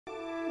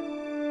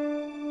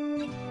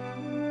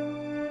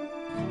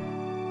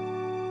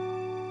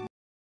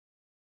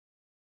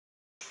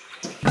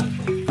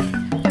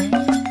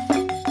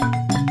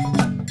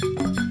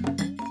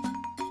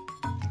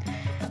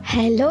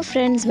Hello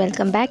friends,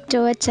 welcome back to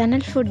our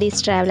channel Foodies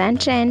Travel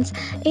Trends.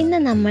 ഇന്ന്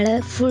നമ്മൾ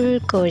full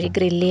കോഴി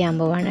grill ചെയ്യാൻ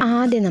പോവാണ്.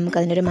 ആദ്യം നമുക്ക്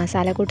അതിനൊരു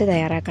മസാലക്കൂട്ട്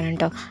തയ്യാറാക്കണം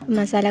കേട്ടോ.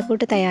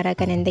 മസാലക്കൂട്ട്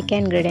തയ്യാറാക്കാൻ എന്തൊക്കെ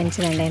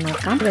ഇൻഗ്രീഡിയൻസ് വേണ്ടതെന്ന്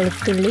നോക്കാം.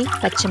 വെളുത്തുള്ളി,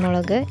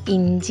 പച്ചമുളക്,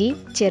 ഇഞ്ചി,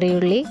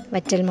 ചെറിയുള്ളി,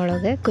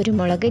 വറ്റൽമുളക്,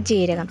 കുരുമുളക്,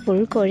 ജീരകം.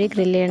 ഫുൾ കോഴി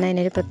ഗ്രില്ല്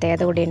ചെയ്യുന്നതിനൊരു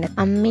പ്രത്യേകത കൂടിയുണ്ട്.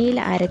 അമ്മിയിൽ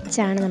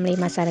അരച്ചാണ് നമ്മൾ ഈ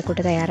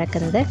മസാലക്കൂട്ട്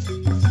തയ്യാറാക്കുന്നത്.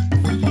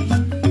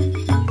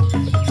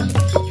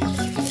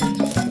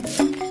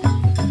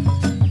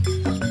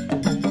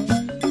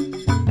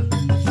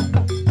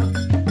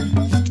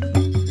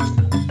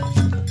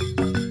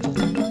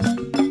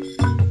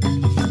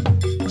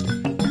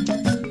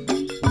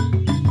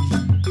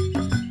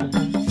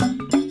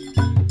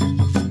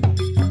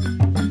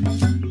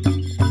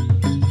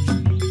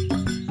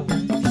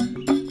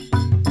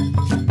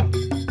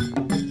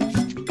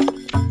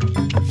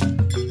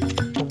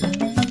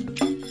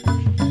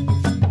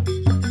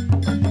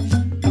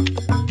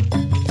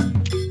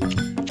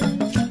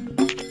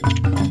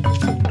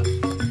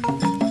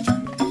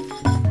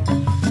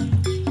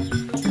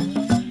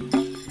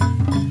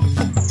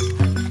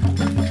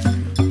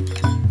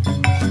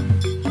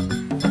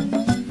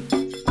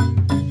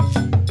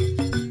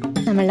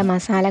 നമ്മളുടെ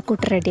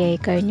മസാലക്കൂട്ട് റെഡി ആയി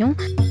കഴിഞ്ഞു.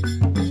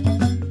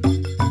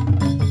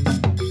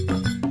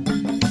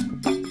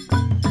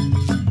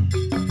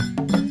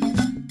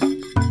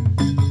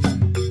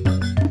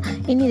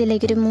 ഇനി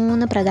ഇതിലേക്കൊരു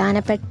 3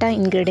 പ്രധാനപ്പെട്ട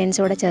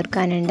ഇൻഗ്രീഡിയൻസ് കൂടെ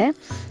ചേർക്കാനുണ്ട്.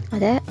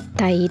 അത്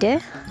തൈര്,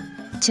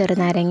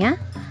 ചെറുനാരങ്ങ,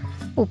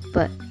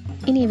 ഉപ്പ്.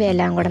 ഇനി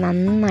ഇവയെല്ലാം കൂടെ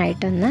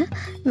നന്നായിട്ടൊന്ന്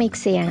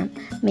മിക്സ് ചെയ്യണം.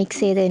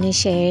 മിക്സ് ചെയ്തതിന്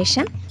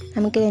ശേഷം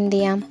നമുക്കിത് എന്ത്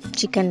ചെയ്യാം,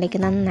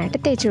 ചിക്കനിലേക്ക് നന്നായിട്ട്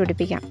തേച്ച്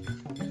പിടിപ്പിക്കാം.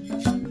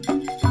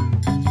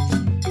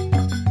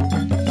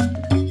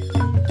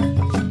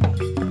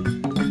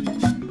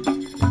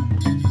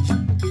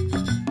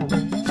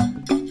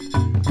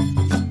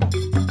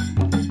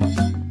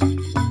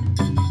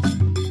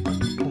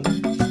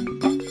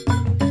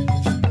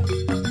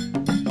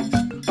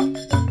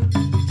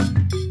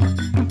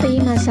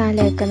 ഈ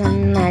മസാലയൊക്കെ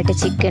നന്നായിട്ട്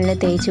ചിക്കനിൽ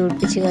തേച്ച്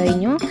പിടിപ്പിച്ച്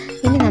കഴിഞ്ഞു.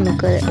 ഇനി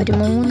നമുക്ക് ഒരു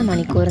 3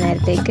 മണിക്കൂർ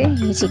നേരത്തേക്ക്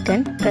ഈ ചിക്കൻ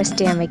റെസ്റ്റ്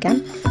ചെയ്യാൻ വെക്കാം.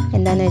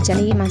 എന്താണെന്ന്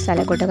വെച്ചാൽ ഈ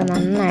മസാലക്കൂട്ടൊക്കെ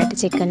നന്നായിട്ട്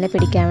ചിക്കനിൽ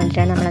പിടിക്കാൻ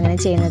വേണ്ടിയിട്ടാണ് നമ്മളങ്ങനെ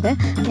ചെയ്യുന്നത്.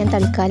 ഞാൻ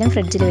തൽക്കാലം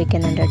ഫ്രിഡ്ജിൽ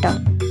വെക്കുന്നുണ്ട് കേട്ടോ.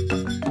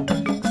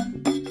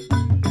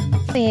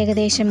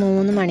 ഏകദേശം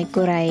 3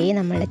 മണിക്കൂറായി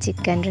നമ്മൾ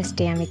ചിക്കൻ റെസ്റ്റ്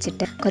ചെയ്യാൻ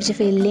വെച്ചിട്ട്. കുറച്ച്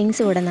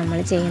ഫില്ലിങ്സ് കൂടെ നമ്മൾ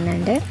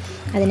ചെയ്യുന്നുണ്ട്.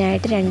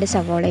 അതിനായിട്ട് 2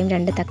 സവോളയും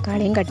 2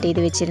 തക്കാളിയും കട്ട് ചെയ്ത്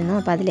വെച്ചിരുന്നു.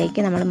 അപ്പോൾ അതിലേക്ക്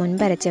നമ്മൾ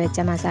മുൻപ് അരച്ച് വെച്ച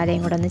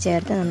മസാലയും കൂടെ ഒന്ന്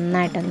ചേർത്ത്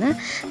നന്നായിട്ടൊന്ന്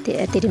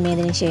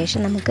തിരുമിയതിന് ശേഷം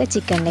നമുക്ക്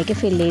ചിക്കനിലേക്ക്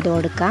ഫില്ല് ചെയ്ത്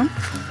കൊടുക്കാം.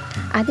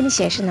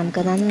 അതിനുശേഷം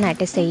നമുക്ക്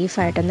നന്നായിട്ട്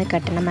സേഫായിട്ടൊന്ന്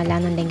കെട്ടണം.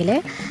 അല്ലാന്നുണ്ടെങ്കിൽ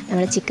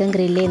നമ്മൾ ചിക്കൻ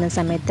ഗ്രില്ല് ചെയ്യുന്ന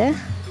സമയത്ത്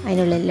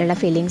അതിനുള്ളിലുള്ള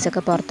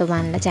ഫില്ലിങ്സൊക്കെ പുറത്തു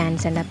പോകാനുള്ള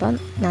ചാൻസ് ഉണ്ട്. അപ്പോൾ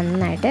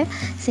നന്നായിട്ട്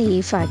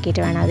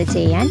സേഫാക്കിയിട്ട് വേണം അത്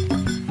ചെയ്യാൻ.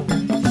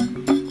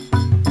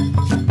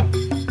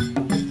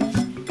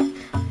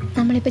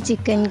 നമ്മളിപ്പോൾ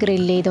ചിക്കൻ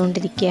ഗ്രില്ല്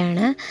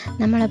ചെയ്തുകൊണ്ടിരിക്കുകയാണ്.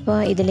 നമ്മളപ്പോൾ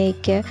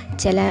ഇതിലേക്ക്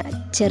ചില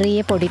ചെറിയ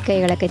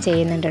പൊടിക്കൈകളൊക്കെ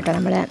ചെയ്യുന്നുണ്ട് കേട്ടോ.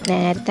 നമ്മൾ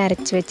നേരത്തെ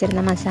അരച്ച്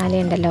വെച്ചിരുന്ന മസാല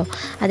ഉണ്ടല്ലോ,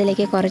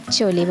 അതിലേക്ക്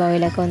കുറച്ച് ഒലിവ്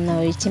ഓയിലൊക്കെ ഒന്ന്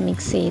ഒഴിച്ച്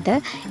മിക്സ് ചെയ്ത്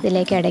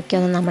ഇതിലേക്ക്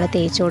ഇടയ്ക്കൊന്ന് നമ്മൾ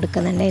തേച്ച്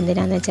കൊടുക്കുന്നുണ്ട്.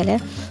 എന്തിനാണെന്ന് വെച്ചാൽ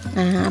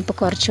അപ്പോൾ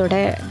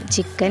കുറച്ചുകൂടെ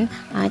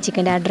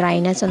ചിക്കൻ്റെ ആ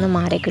ഡ്രൈനെസ് ഒന്ന്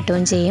മാറി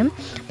കിട്ടുകയും ചെയ്യും.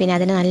 പിന്നെ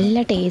അതിന്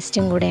നല്ല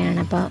ടേസ്റ്റും കൂടെയാണ്.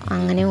 അപ്പോൾ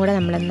അങ്ങനെയും കൂടെ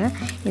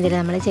ഇതിൽ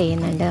നമ്മൾ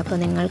ചെയ്യുന്നുണ്ട്. അപ്പോൾ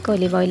നിങ്ങൾക്ക്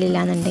ഒലിവ് ഓയിൽ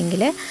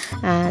ഇല്ലാന്നുണ്ടെങ്കിൽ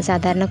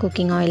സാധാരണ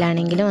കുക്കിംഗ്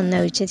ഓയിലാണെങ്കിലും ഒന്ന്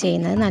ഒഴിച്ച്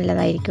ചെയ്യുന്നത്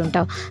നല്ലതായിരിക്കും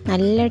കേട്ടോ.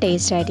 നല്ല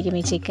ടേസ്റ്റ് ആയിരിക്കും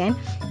ഈ ചിക്കൻ.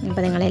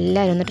 അപ്പോൾ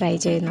നിങ്ങളെല്ലാവരും ഒന്ന് ട്രൈ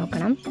ചെയ്ത് നോക്കണം.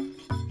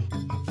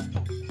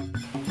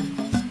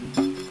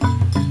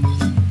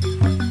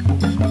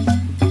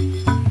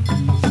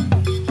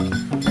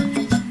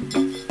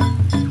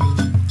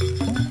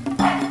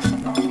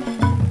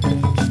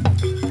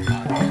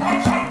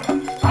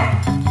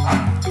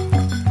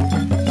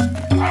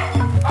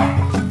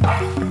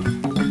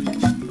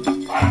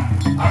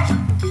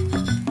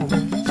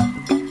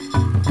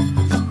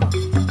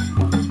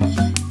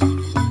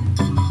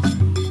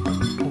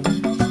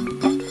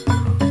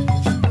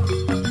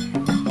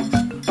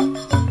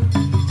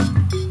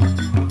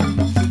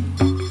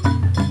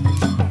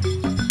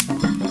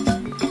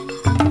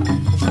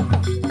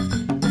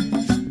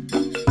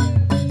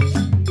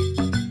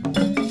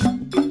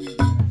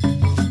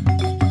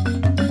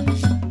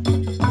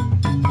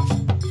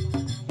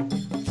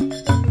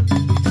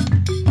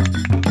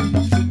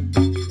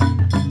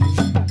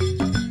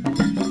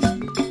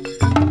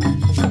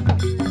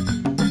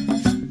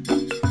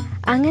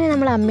 അങ്ങനെ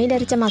നമ്മൾ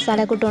അമ്മിയിലരച്ച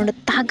മസാലക്കൂട്ട് കൊണ്ട്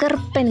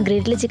തകർപ്പൻ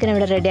ഗ്രില്ല് ചിക്കൻ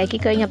ഇവിടെ റെഡിയാക്കി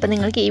കഴിഞ്ഞു. അപ്പോൾ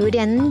നിങ്ങൾക്ക് ഈ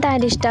വീഡിയോ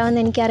എന്തായാലും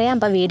ഇഷ്ടമാവുമെന്ന് എനിക്കറിയാം.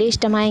 അപ്പോൾ വീഡിയോ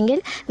ഇഷ്ടമായെങ്കിൽ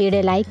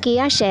വീഡിയോ ലൈക്ക്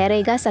ചെയ്യുക, ഷെയർ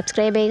ചെയ്യുക,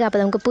 സബ്സ്ക്രൈബ് ചെയ്യുക.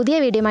 അപ്പോൾ നമുക്ക് പുതിയ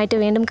വീഡിയോ ആയിട്ട്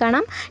വീണ്ടും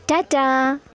കാണാം. ടാറ്റാ.